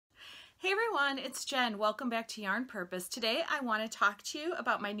Hey everyone, it's Jen. Welcome back to Yarn Purpose. Today I want to talk to you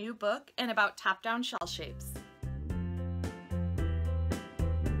about my new book and about top-down shawl shapes.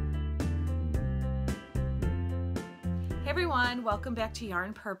 Hey everyone, welcome back to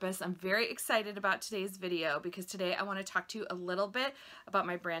Yarn Purpose. I'm very excited about today's video because today I want to talk to you a little bit about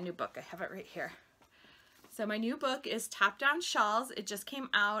my brand new book. I have it right here. So my new book is Top-Down Shawls. It just came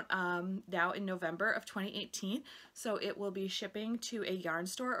out now in November of 2018. So it will be shipping to a yarn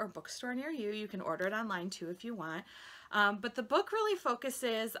store or bookstore near you. You can order it online too if you want. But the book really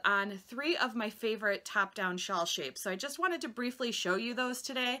focuses on 3 of my favorite top-down shawl shapes. So I just wanted to briefly show you those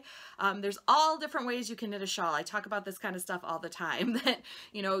today. There's all different ways you can knit a shawl. I talk about this kind of stuff all the time, that,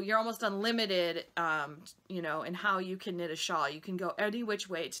 you know, you're almost unlimited, you know, in how you can knit a shawl. You can go any which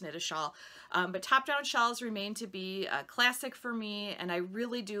way to knit a shawl. But top-down shawls remain to be a classic for me, and I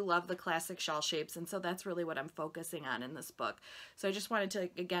really do love the classic shawl shapes, and so that's really what I'm focusing on in this book. So I just wanted to,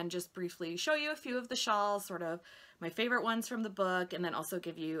 again, just briefly show you a few of the shawls, sort of my favorite ones from the book, and then also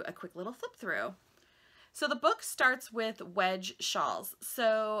give you a quick little flip through. So the book starts with wedge shawls.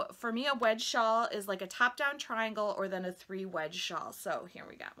 So for me, a wedge shawl is like a top-down triangle or then a 3 wedge shawl. So here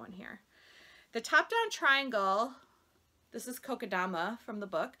we got one here. The top-down triangle, this is Kokedama from the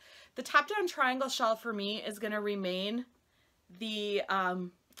book. The top-down triangle shawl for me is going to remain the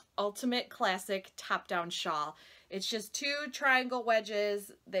ultimate classic top-down shawl. It's just 2 triangle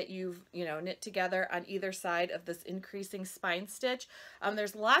wedges that you've, knit together on either side of this increasing spine stitch.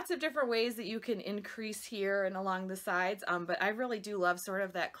 There's lots of different ways that you can increase here and along the sides, but I really do love sort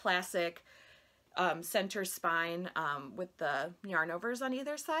of that classic center spine with the yarn overs on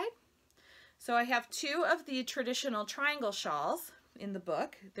either side. So I have 2 of the traditional triangle shawls in the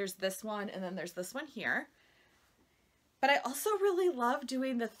book. There's this one and then there's this one here. But I also really love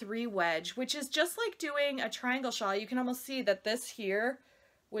doing the 3 wedge, which is just like doing a triangle shawl. You can almost see that this here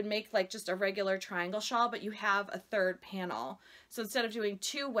would make like just a regular triangle shawl, but you have a 3rd panel. So instead of doing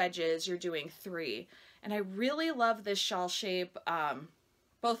 2 wedges, you're doing 3. And I really love this shawl shape,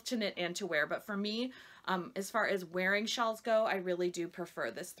 both to knit and to wear. But for me, as far as wearing shawls go, I really do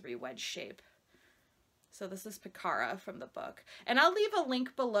prefer this 3 wedge shape. So this is Picara from the book. And I'll leave a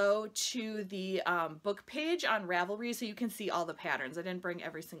link below to the book page on Ravelry so you can see all the patterns. I didn't bring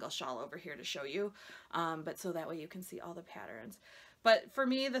every single shawl over here to show you, but so that way you can see all the patterns. But for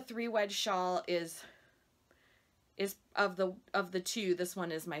me, the 3 wedge shawl is of the 2, this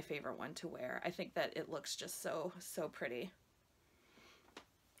one is my favorite one to wear. I think that it looks just so pretty.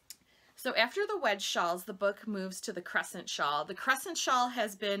 So after the wedge shawls, the book moves to the crescent shawl. The crescent shawl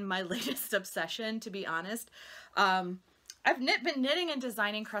has been my latest obsession, to be honest. I've been knitting and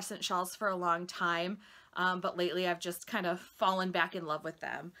designing crescent shawls for a long time, but lately I've just kind of fallen back in love with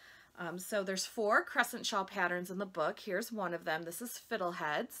them. So there's 4 crescent shawl patterns in the book. Here's one of them. This is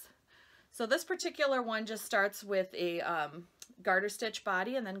Fiddleheads. So this particular one just starts with a garter stitch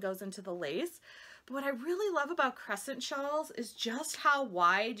body and then goes into the lace. But what I really love about crescent shawls is just how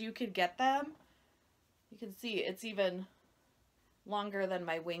wide you could get them. You can see it's even longer than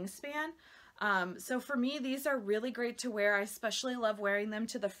my wingspan. So for me, these are really great to wear. I especially love wearing them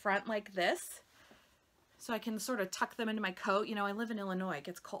to the front like this, so I can sort of tuck them into my coat. You know, I live in Illinois, it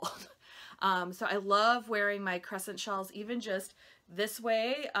gets cold. So I love wearing my crescent shawls even just this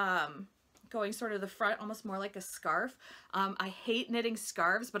way, going sort of the front, almost more like a scarf. I hate knitting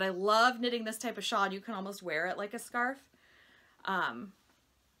scarves, but I love knitting this type of shawl, and you can almost wear it like a scarf.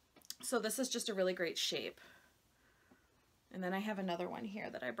 So this is just a really great shape. And then I have another one here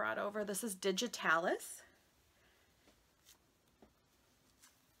that I brought over. This is Digitalis.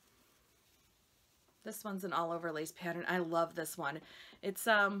 This one's an all over lace pattern. I love this one. It's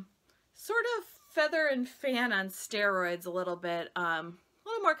sort of feather and fan on steroids a little bit. A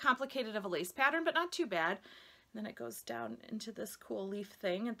little more complicated of a lace pattern, but not too bad. And then it goes down into this cool leaf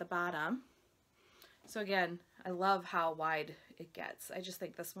thing at the bottom. So again, I love how wide it gets. I just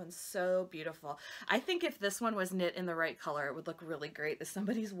think this one's so beautiful. I think if this one was knit in the right color, it would look really great as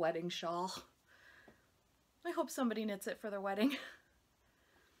somebody's wedding shawl. I hope somebody knits it for their wedding.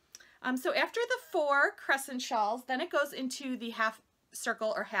 So after the 4 crescent shawls, then it goes into the half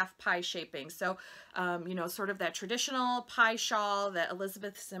circle or half pie shaping. So, sort of that traditional pie shawl that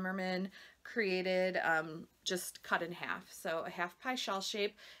Elizabeth Zimmerman created, just cut in half. So a half pie shawl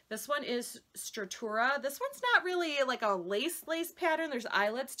shape. This one is Stratura. This one's not really like a lace pattern. There's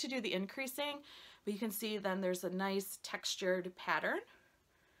eyelets to do the increasing, but you can see then there's a nice textured pattern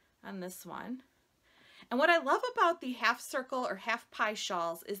on this one. And what I love about the half circle or half pie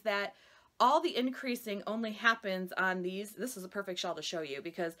shawls is that all the increasing only happens on these. This is a perfect shawl to show you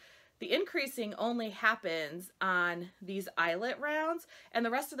because The increasing only happens on these eyelet rounds, and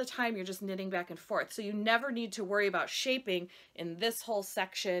the rest of the time you're just knitting back and forth. So you never need to worry about shaping in this whole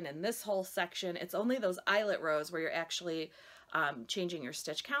section and this whole section. It's only those eyelet rows where you're actually changing your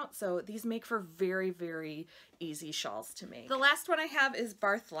stitch count. So these make for very, very easy shawls to make. The last one I have is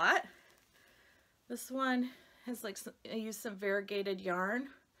Barthelot. This one has I used some variegated yarn.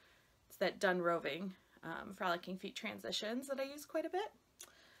 It's that done roving frolicking feet transitions that I use quite a bit.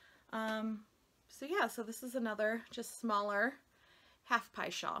 So yeah, so this is another just smaller half pie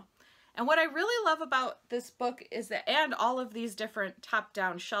shawl. And what I really love about this book is that, and all of these different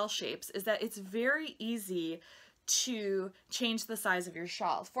top-down shawl shapes, is that it's very easy to change the size of your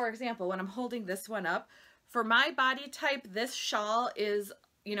shawl. For example, when I'm holding this one up, for my body type, this shawl is,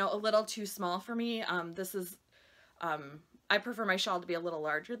 you know, a little too small for me. I prefer my shawl to be a little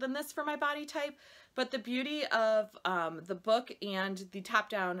larger than this for my body type, but the beauty of the book and the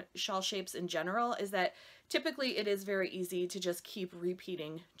top-down shawl shapes in general is that typically it is very easy to just keep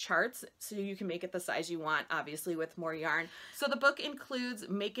repeating charts, so you can make it the size you want, obviously with more yarn. So the book includes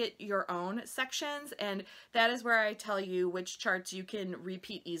make it your own sections, and that is where I tell you which charts you can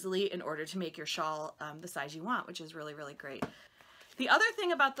repeat easily in order to make your shawl the size you want, which is really, really great. The other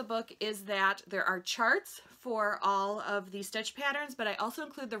thing about the book is that there are charts for all of the stitch patterns, but I also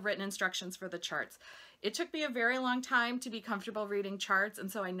include the written instructions for the charts. It took me a very long time to be comfortable reading charts, and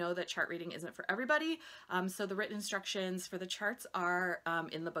so I know that chart reading isn't for everybody. So the written instructions for the charts are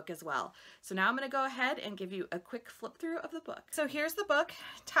in the book as well. So now I'm going to go ahead and give you a quick flip through of the book. So here's the book,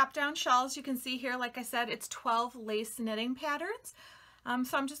 Top-Down Shawls. You can see here, like I said, it's 12 lace knitting patterns.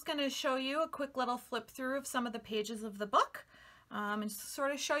 So I'm just going to show you a quick little flip through of some of the pages of the book. And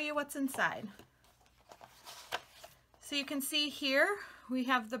sort of show you what's inside. So you can see here we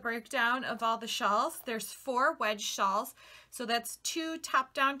have the breakdown of all the shawls. There's 4 wedge shawls, so that's 2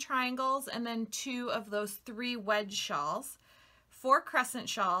 top-down triangles and then 2 of those 3 wedge shawls, 4 crescent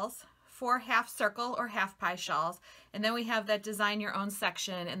shawls, 4 half circle or half pie shawls, and then we have that design your own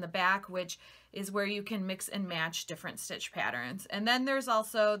section in the back, which is where you can mix and match different stitch patterns. And then there's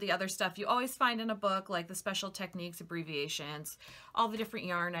also the other stuff you always find in a book, like the special techniques, abbreviations, all the different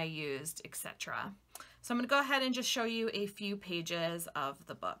yarn I used, etc. So I'm going to go ahead and just show you a few pages of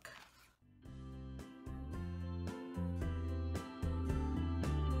the book.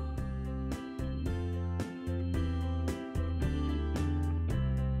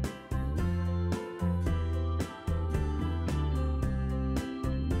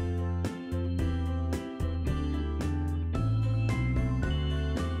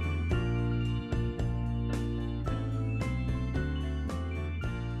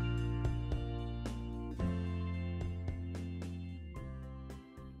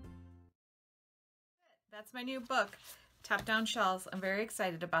 That's my new book, Top-Down Shawls. I'm very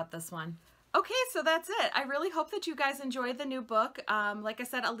excited about this one. Okay, so that's it. I really hope that you guys enjoyed the new book. Like I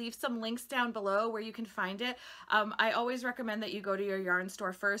said, I'll leave some links down below where you can find it. I always recommend that you go to your yarn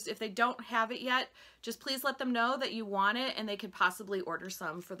store first. If they don't have it yet, just please let them know that you want it and they could possibly order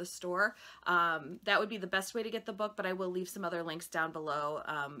some for the store. That would be the best way to get the book, but I will leave some other links down below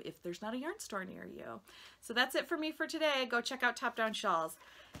if there's not a yarn store near you. So that's it for me for today. Go check out Top-Down Shawls.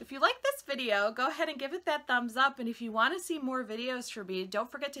 If you like this video, go ahead and give it that thumbs up, and if you want to see more videos from me,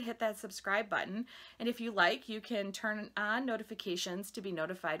 don't forget to hit that subscribe button. And if you like, you can turn on notifications to be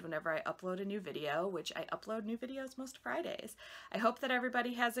notified whenever I upload a new video, which I upload new videos most Fridays. I hope that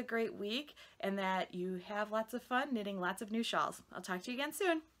everybody has a great week and that you have lots of fun knitting lots of new shawls. I'll talk to you again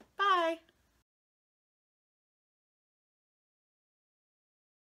soon. Bye!